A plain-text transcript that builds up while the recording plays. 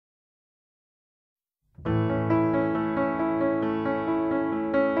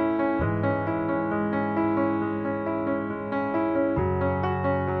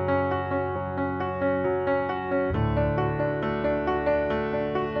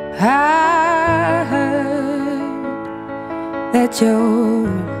I heard that you're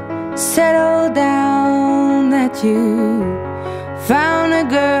settled down, that you found a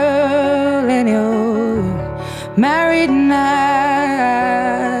girl and you're married now.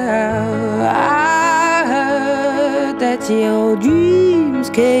 I heard that your dreams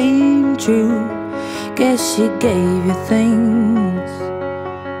came true. Guess she gave you things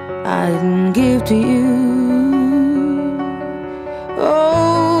I didn't give to you.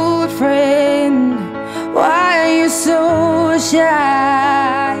 Old friend, why are you so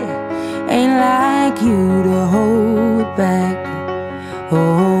shy? Ain't like you to hold back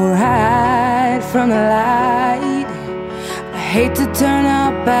or hide from the light. I hate to turn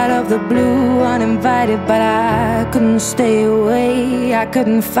up out of the blue uninvited, but I couldn't stay away, I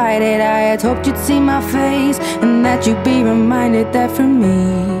couldn't fight it. I had hoped you'd see my face and that you'd be reminded that for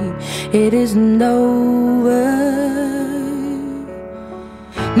me it isn't over.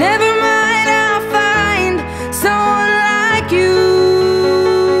 Never mind, I'll find someone like you.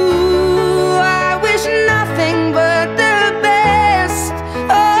 I wish nothing but the best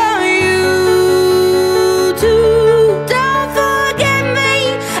for you too. Don't forget me,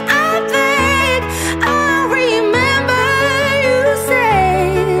 I beg. I remember you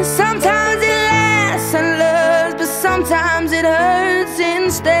say sometimes it lasts and loves, but sometimes it hurts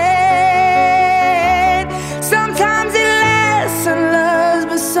instead. Sometimes it lasts and loves,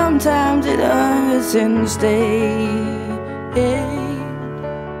 but sometimes it hurts instead.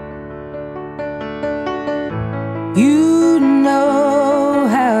 You know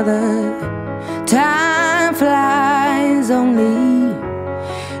how the time flies. Only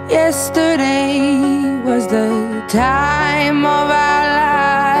yesterday was the time of our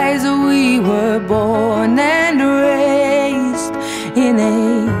lives. We were born and raised in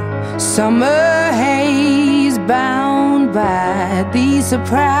a summer haze, bound by the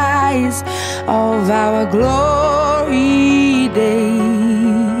surprise of our glory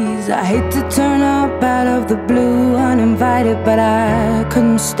days. I hate to turn up out of the blue uninvited, but I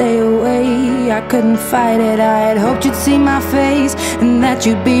couldn't stay away, I couldn't fight it. I had hoped you'd see my face and that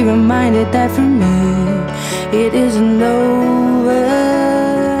you'd be reminded that for me it isn't over.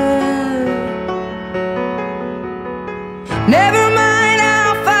 Never mind,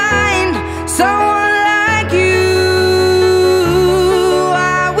 I'll find someone like you.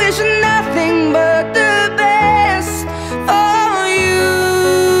 I wish nothing but the best for you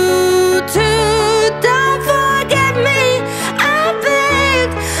too. Don't forget me, I beg.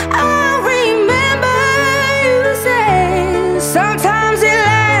 I remember you say sometimes it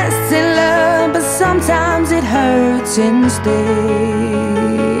lasts in love, but sometimes it hurts instead.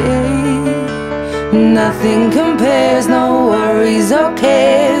 Nothing compares, no worries or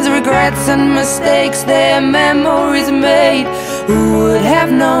cares, regrets and mistakes, their memories made. Who would have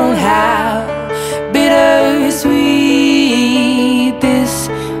known how bittersweet this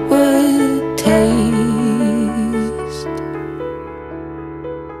would taste?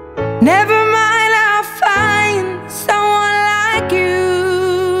 Never mind, I'll find someone like you.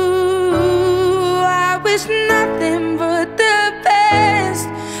 I wish nothing but the best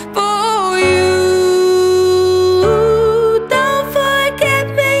for you. Don't forget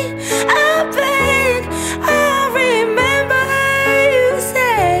me, I beg. I remember you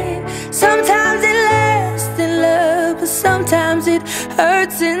said sometimes it lasts in love, but sometimes it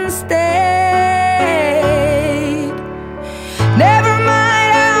hurts instead. Never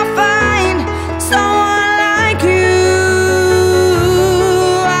mind, I'll find someone like you.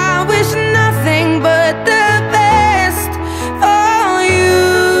 I wish nothing but the best for you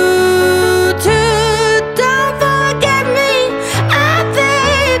too. Don't forget me, I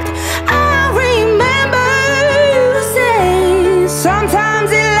beg. I remember you say sometimes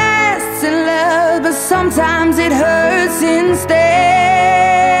it lasts in love, but sometimes it hurts instead.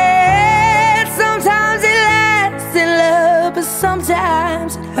 Sometimes it lasts in love, but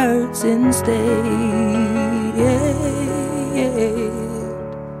sometimes it hurts instead.